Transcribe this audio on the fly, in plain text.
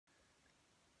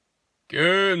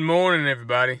Good morning,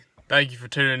 everybody. Thank you for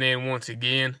tuning in once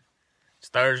again. It's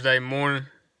Thursday morning.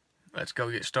 Let's go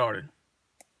get started.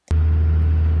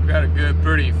 We've got a good,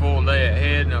 pretty full day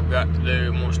ahead, and I've got to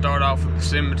do. I'm gonna start off with the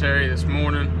cemetery this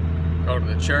morning, go to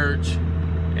the church,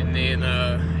 and then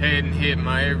head and hit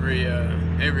my every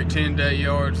 10-day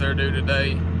yards they're due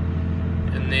today.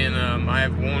 And then I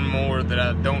have one more that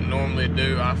I don't normally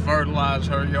do. I fertilize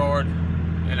her yard,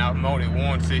 and I've mowed it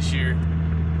once this year.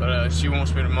 But she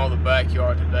wants me to mow the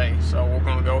backyard today, so we're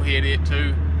gonna go hit it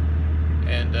too,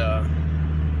 and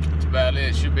that's about it.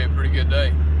 It should be a pretty good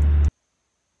day.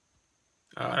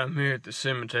 Alright, I'm here at the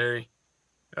cemetery.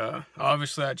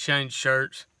 Obviously I changed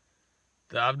shirts.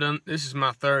 This is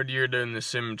my third year doing the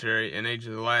cemetery, and each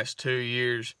of the last 2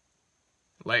 years,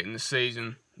 late in the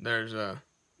season, there's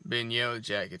been yellow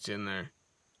jackets in there.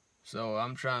 So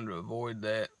I'm trying to avoid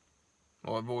that,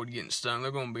 or avoid getting stung. They're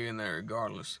gonna be in there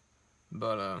regardless.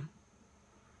 But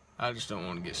I just don't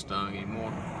want to get stung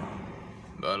anymore.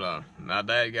 But my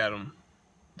dad got them.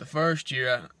 The first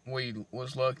year we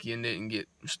was lucky and didn't get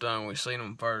stung. We seen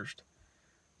them first.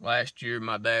 Last year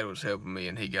my dad was helping me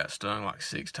and he got stung like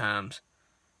 6 times.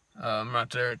 I'm right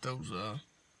there at those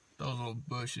little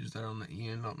bushes there on the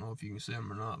end. I don't know if you can see them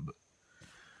or not, but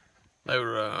they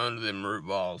were under them root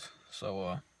balls.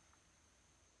 So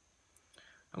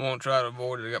I'm gonna try to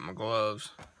avoid it. I got my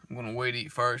gloves. I'm gonna weed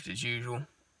eat first as usual,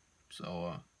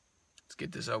 so let's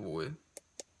get this over with.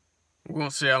 We're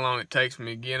gonna see how long it takes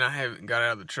me. Again, I haven't got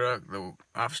out of the truck, though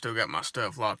I've still got my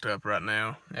stuff locked up right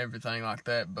now, everything like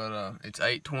that, but it's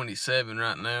 8:27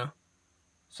 right now,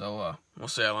 so we'll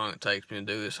see how long it takes me to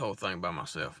do this whole thing by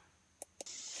myself.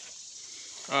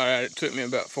 Alright, it took me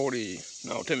about it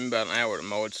took me about an hour to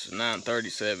mow. It's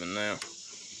 9:37 now,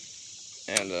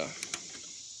 and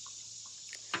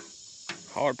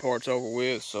hard part's over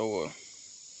with, so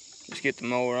just get the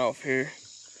mower off here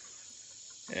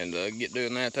and get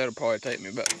doing that. That'll probably take me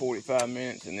about 45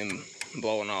 minutes, and then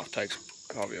blowing off takes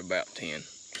probably about 10.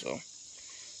 So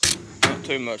not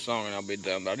too much longer and I'll be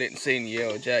done. But I didn't see any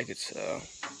yellow jackets.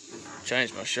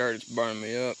 Changed my shirt, it's burning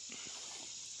me up.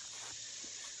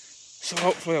 So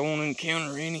hopefully I won't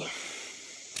encounter any.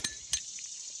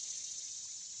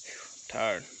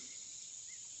 Tired.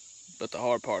 But the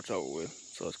hard part's over with,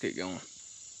 so let's keep going.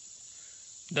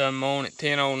 Done mowing at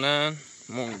 10:09.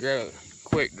 I'm gonna grab a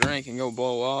quick drink and go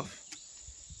blow off,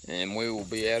 and we will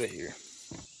be out of here.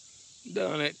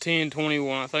 Done at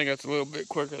 10:21. I think that's a little bit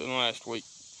quicker than last week.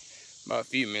 By a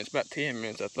few minutes, about 10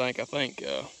 minutes, I think. I think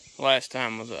last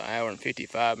time was 1 hour and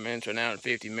 55 minutes, or 1 hour and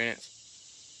 50 minutes.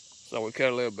 So we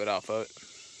cut a little bit off of it.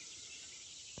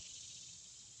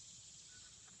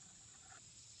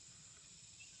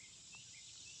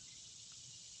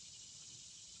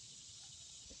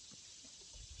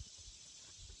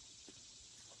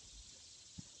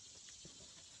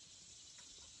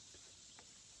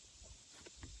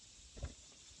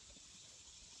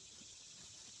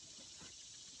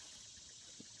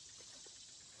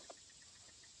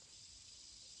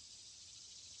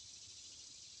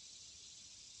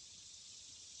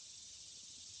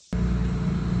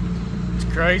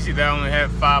 Crazy that I only have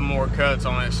 5 more cuts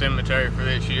on that cemetery for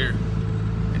this year.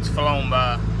 It's flown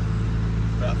by,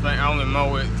 but I think I only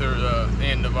mow it through the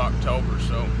end of October,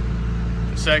 so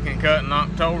the second cut in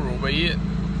October will be it.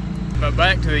 But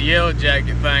back to the yellow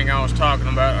jacket thing I was talking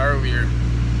about earlier.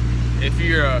 If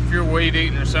you're weed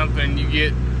eating or something and you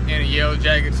get in a yellow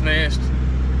jacket's nest,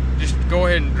 just go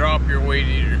ahead and drop your weed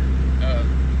eater.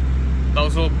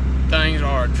 Those little things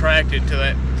are attracted to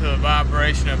the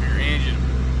vibration of your engine.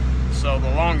 So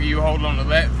the longer you hold on to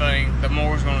that thing, the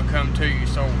more it's going to come to you.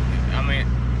 So, I mean,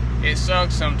 it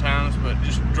sucks sometimes, but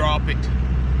just drop it.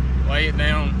 Lay it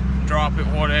down, drop it,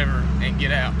 whatever, and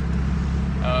get out.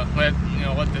 Let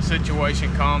the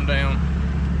situation calm down.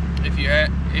 If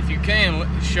you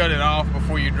can, shut it off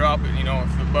before you drop it.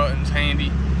 If the button's handy.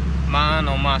 Mine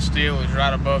on my steel is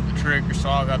right above the trigger, so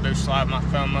all I gotta do is slide my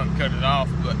thumb up and cut it off.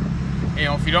 But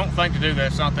if you don't think to do that,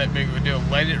 it's not that big of a deal.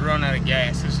 Let it run out of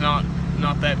gas. It's not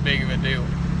that big of a deal.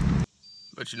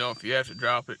 But if you have to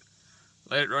drop it,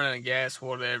 let it run out of gas,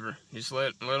 whatever. Just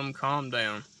let them calm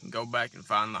down and go back and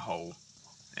find the hole,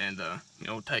 and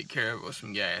take care of it with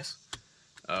some gas.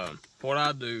 What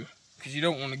I do, because you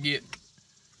don't want to get,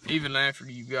 even after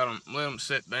you got them, let them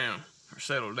sit down or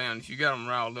settle down. If you got them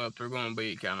riled up, they're going to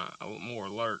be kind of a little more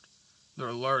alert. They're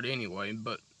alert anyway,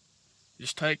 but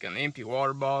just take an empty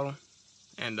water bottle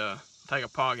and take a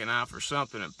pocket knife or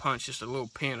something and punch just a little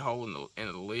pinhole in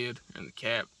the lid and the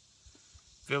cap.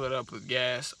 Fill it up with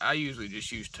gas. I usually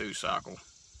just use 2-cycle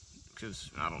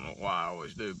because I don't know why I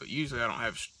always do, but usually I don't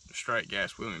have straight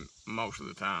gas with me most of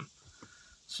the time.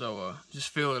 So just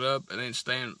fill it up and then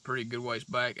stand pretty good ways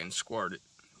back and squirt it.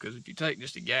 Because if you take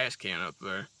just a gas can up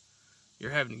there,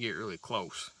 you're having to get really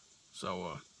close.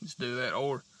 So just do that.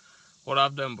 Or what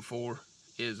I've done before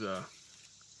is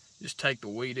just take the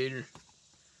weed eater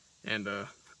and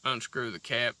unscrew the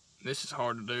cap. This is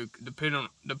hard to do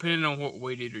depending on what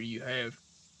weed eater you have,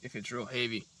 if it's real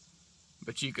heavy.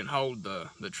 But you can hold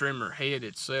the trimmer head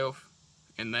itself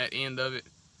and that end of it,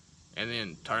 and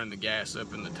then turn the gas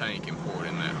up in the tank and pour it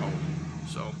in that hole.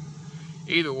 So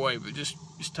either way, but just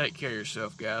take care of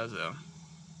yourself, guys.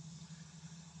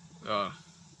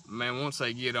 Man, once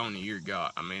they get on you, you're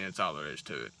got. I mean, that's all there is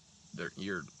to it.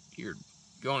 You're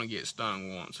gonna get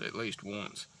stung once, at least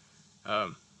once.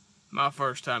 My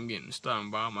first time getting stung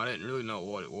by them, I didn't really know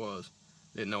what it was.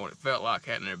 Didn't know what it felt like.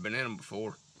 Hadn't never been in them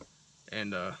before,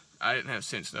 and I didn't have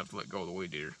sense enough to let go of the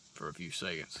weed eater for a few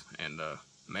seconds. And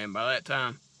man, by that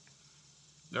time,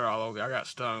 they're all over. I got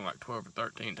stung like 12 or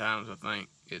 13 times, I think.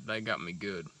 They got me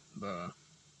good, but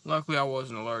luckily I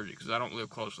wasn't allergic because I don't live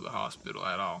close to the hospital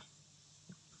at all.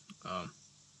 But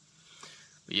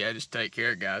yeah, just take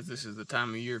care, guys. This is the time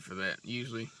of year for that.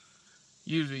 Usually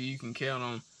you can count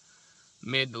on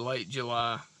mid to late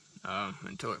July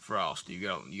until it frosts. You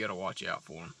gotta watch out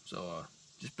for them. So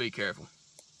just be careful.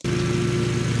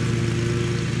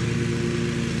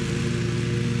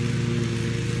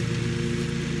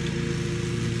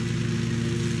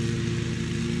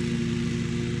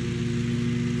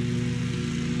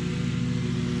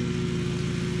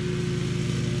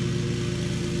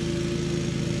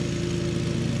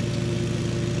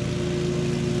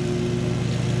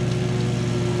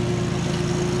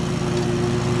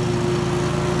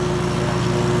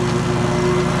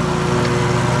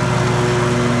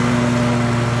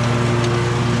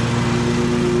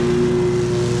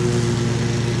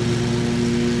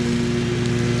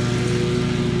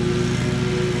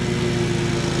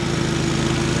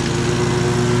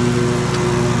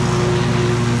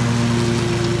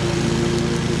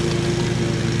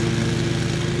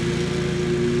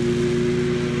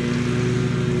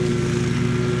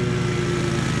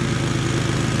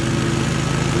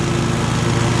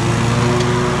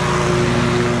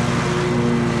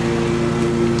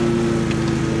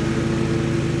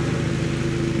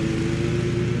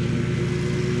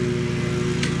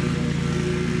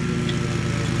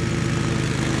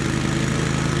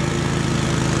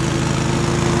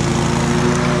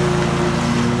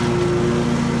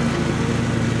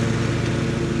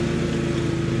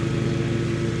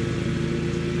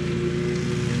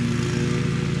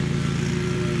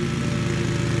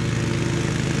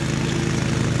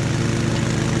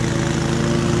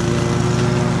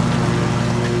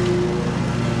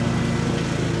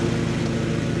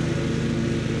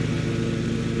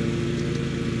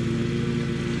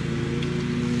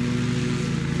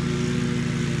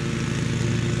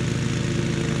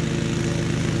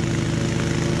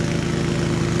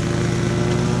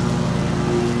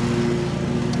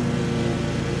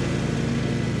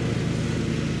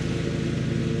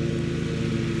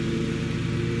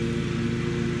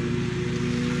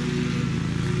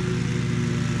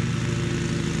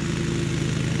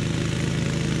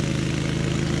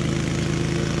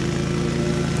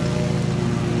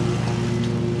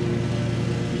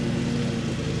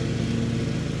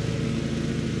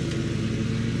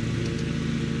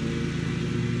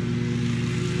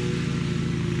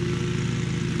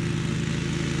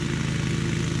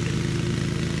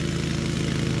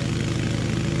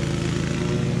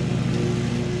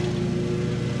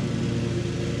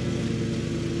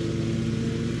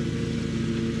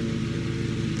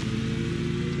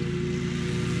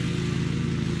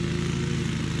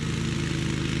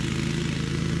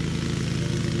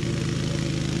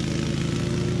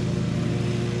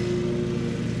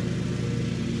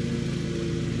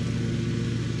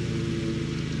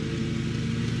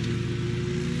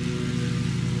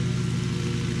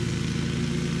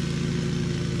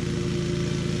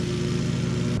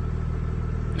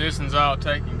 This one's all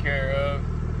taken care of.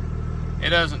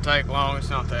 It doesn't take long, it's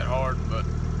not that hard, but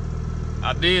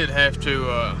I did have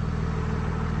to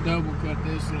double cut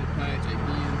this little patch again.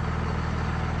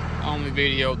 I only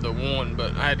videoed the one,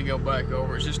 but I had to go back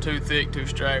over. It's just too thick, too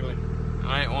straggly.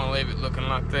 I didn't want to leave it looking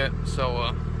like that,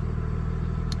 so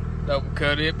double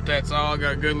cut it, but that's all. I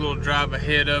got a good little drive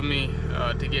ahead of me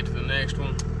to get to the next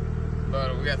one.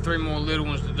 But we got 3 more little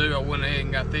ones to do. I went ahead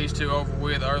and got these 2 over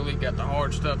with early, got the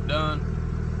hard stuff done.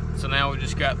 So now we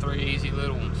just got 3 easy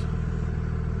little ones.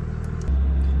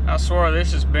 I swear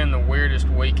this has been the weirdest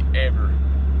week ever.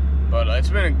 But it's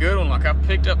been a good one. Like, I've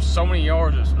picked up so many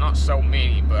yards. It's not so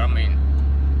many, but I mean,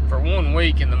 for 1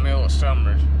 week in the middle of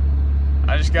summer,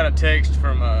 I just got a text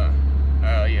from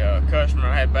a customer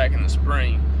I had back in the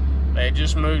spring. They had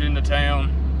just moved into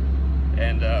town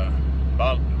and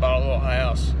bought a little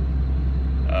house.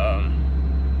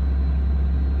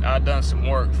 I'd done some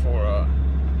work for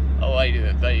a lady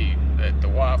that the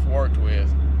wife worked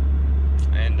with,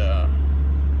 and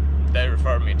they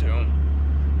referred me to them.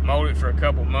 Mowed it for a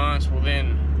couple months. Well,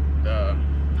 then the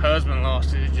husband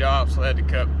lost his job, so they had to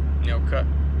cut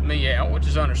me out, which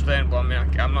is understandable. I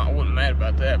mean, I wasn't mad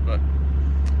about that, but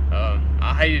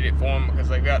I hated it for them because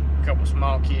they got a couple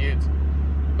small kids.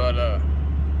 But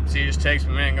she just texted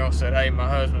me and said, "Hey, my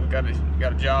husband's got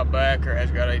a job back, or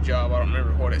has got a job. I don't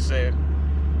remember what it said,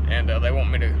 and they want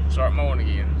me to start mowing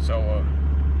again." So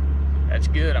that's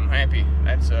good. I'm happy.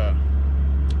 That's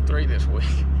 3 this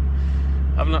week.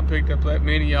 I've not picked up that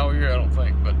many all year, I don't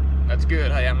think, but that's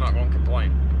good. Hey, I'm not going to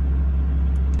complain.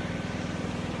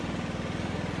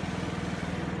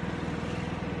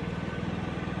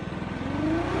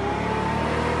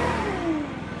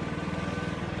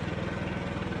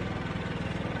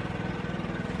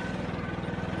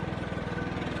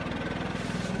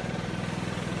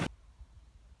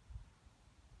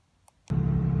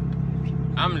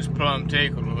 I'm just plumb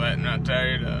tickled with that, and I tell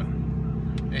you,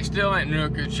 it still ain't in real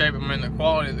good shape. I mean, the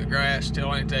quality of the grass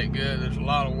still ain't that good. There's a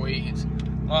lot of weeds,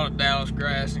 a lot of Dallas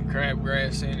grass and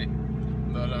crabgrass in it.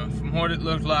 But from what it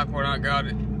looked like when I got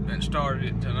it and started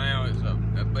it to now is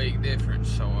a big difference.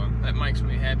 So that makes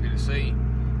me happy to see.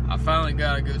 I finally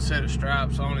got a good set of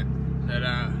stripes on it that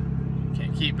I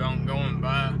can keep on going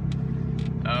by.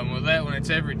 With that one, it's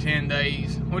every 10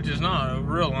 days, which is not a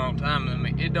real long time. I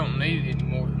mean, it don't need it any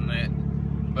more than that.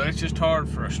 But it's just hard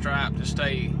for a stripe to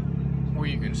stay where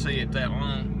you can see it that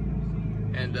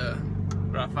long. And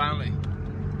but I finally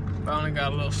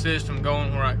got a little system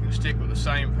going where I can stick with the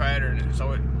same pattern, and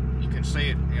so you can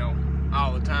see it,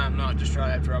 all the time, not just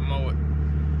right after I mow it.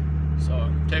 So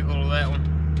tickled with that one.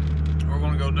 We're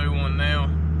gonna go do one now.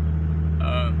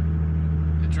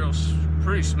 The drill's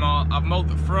pretty small. I've mowed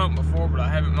the front before, but I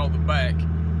haven't mowed the back.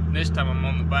 And this time I'm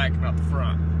on the back, not the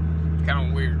front. Kind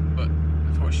of weird, but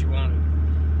that's what she wanted.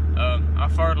 I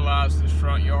fertilized this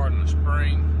front yard in the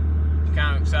spring.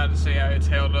 Kind of excited to see how it's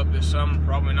held up this summer.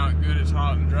 Probably not good as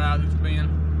hot and dry as it's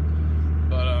been,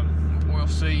 but we'll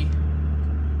see.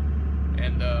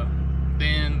 And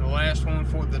then the last one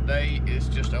for the day is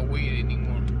just a weed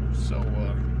eating one. So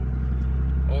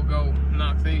we'll go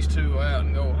knock these 2 out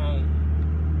and go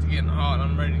home. It's getting hot.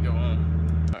 I'm ready to go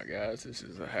home. Alright guys, this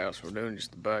is the house we're doing,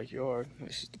 just the backyard.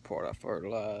 This is the part I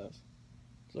fertilized.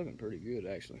 It's looking pretty good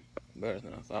actually, better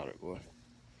than I thought it would.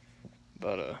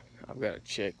 But I've got to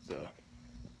check the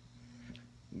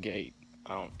gate.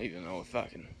 I don't even know if I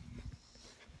can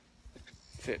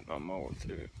fit my mower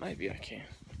through it. Maybe I can.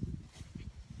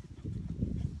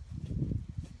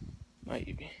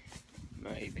 Maybe.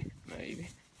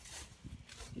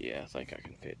 Yeah, I think I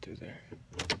can fit through there.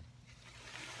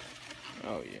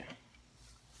 Oh yeah.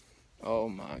 Oh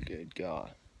my good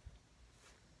God.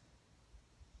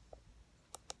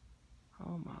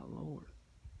 Oh my Lord.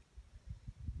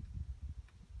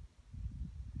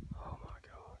 Oh my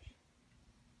gosh.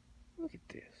 Look at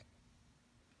this.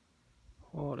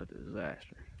 What a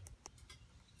disaster.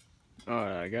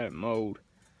 Alright, I got it mowed.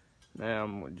 Now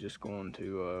I'm just going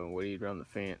to weed around the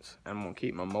fence. I'm going to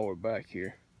keep my mower back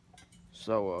here.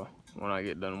 So when I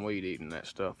get done weed eating, that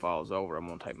stuff falls over, I'm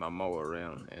going to take my mower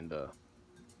around and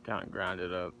kind of grind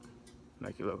it up.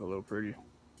 Make it look a little prettier.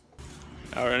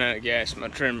 I ran out of gas in my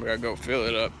trimmer, I go fill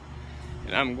it up,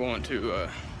 and I'm going to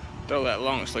throw that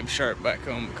long sleeve shirt back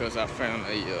on because I found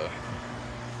a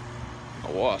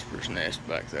wasper's nest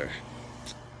back there.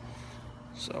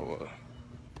 So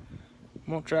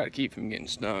I'm gonna try to keep him getting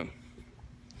stung,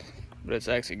 but it's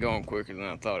actually going quicker than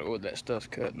I thought it would. That stuff's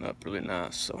cutting up really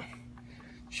nice, so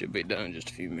should be done in just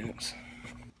a few minutes.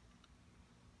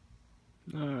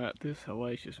 Alright, this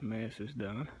hellacious mess is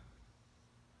done.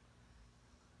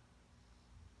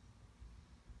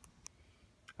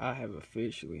 I have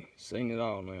officially seen it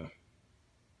all now.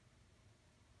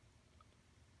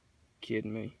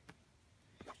 Kidding me?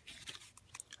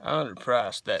 I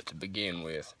underpriced that to begin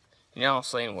with. And y'all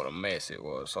seen what a mess it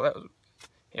was. So that was,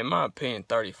 in my opinion,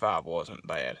 $35 wasn't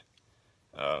bad.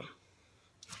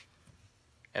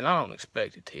 And I don't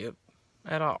expect a tip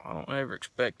at all. I don't ever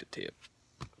expect a tip.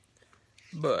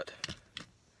 But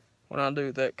when I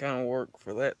do that kind of work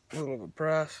for that little of a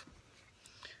price,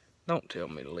 don't tell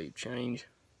me to leave change.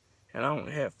 And I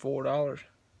only have $4,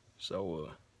 so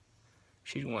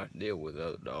she's gonna have to deal with the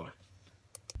other $1.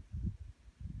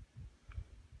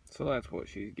 So that's what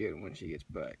she's getting when she gets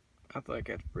back. I think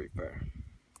that's pretty fair.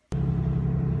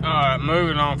 Alright,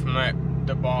 moving on from that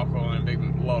debacle and a big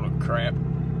load of crap.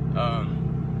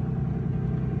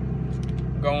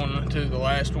 Going to the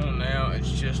last one now.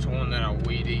 It's just one that I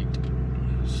weed eat,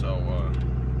 so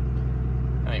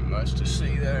ain't much to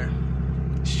see there.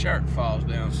 Shirt falls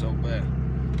down so bad.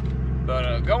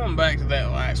 But going back to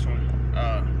that last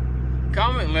one,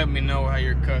 comment and let me know how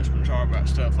your customers are about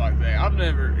stuff like that. I've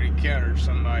never encountered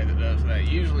somebody that does that.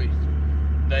 Usually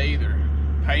they either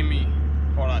pay me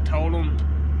what I told them,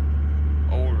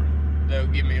 or they'll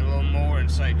give me a little more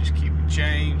and say just keep the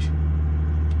change.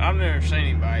 I've never seen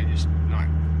anybody just like,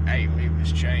 hey, leave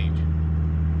this change.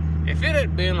 If it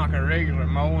had been like a regular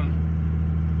mowing,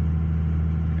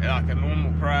 like a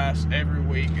normal price every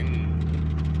week,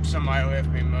 and somebody left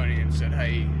me money and said,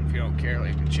 hey, if you don't care,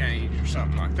 leave the change or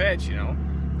something like that, you know,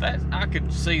 that I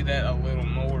could see that a little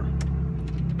more.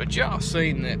 But y'all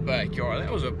seen that backyard?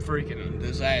 That was a freaking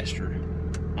disaster.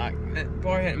 Like, that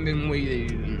probably hadn't been weed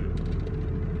eated in,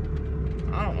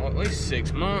 I don't know, at least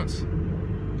 6 months.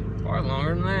 Probably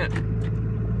longer than that.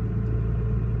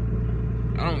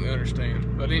 I don't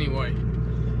understand. But anyway,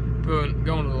 going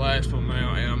to the last one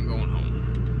now, and I'm going home.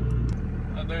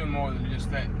 I do more than just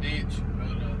that ditch,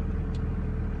 but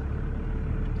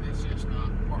it's just not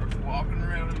worth walking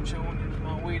around and showing you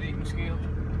my weed eating skills.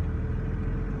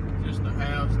 Just the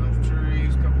house, those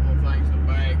trees, a couple of things in the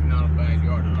back, not a bad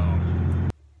yard at all.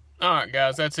 Alright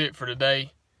guys, that's it for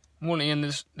today. I want to end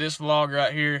this vlog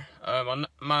right here.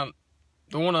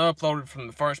 The one I uploaded from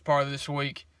the first part of this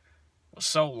week was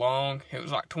so long. It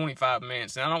was like 25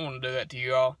 minutes, and I don't want to do that to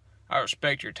you all. I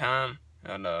respect your time,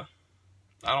 and I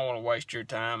don't want to waste your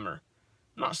time, or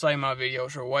I'm not saying my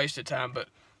videos are a waste of time, but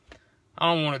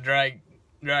I don't want to drag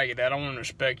it out. I want to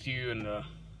respect you and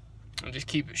just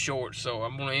keep it short. So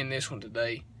I'm going to end this one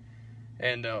today,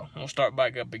 and we'll start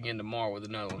back up again tomorrow with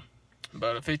another one.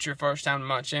 But if it's your first time to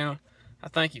my channel, I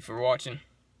thank you for watching.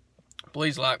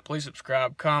 Please like, please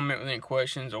subscribe, comment with any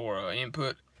questions or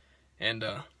input, and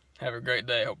have a great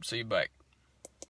day. Hope to see you back.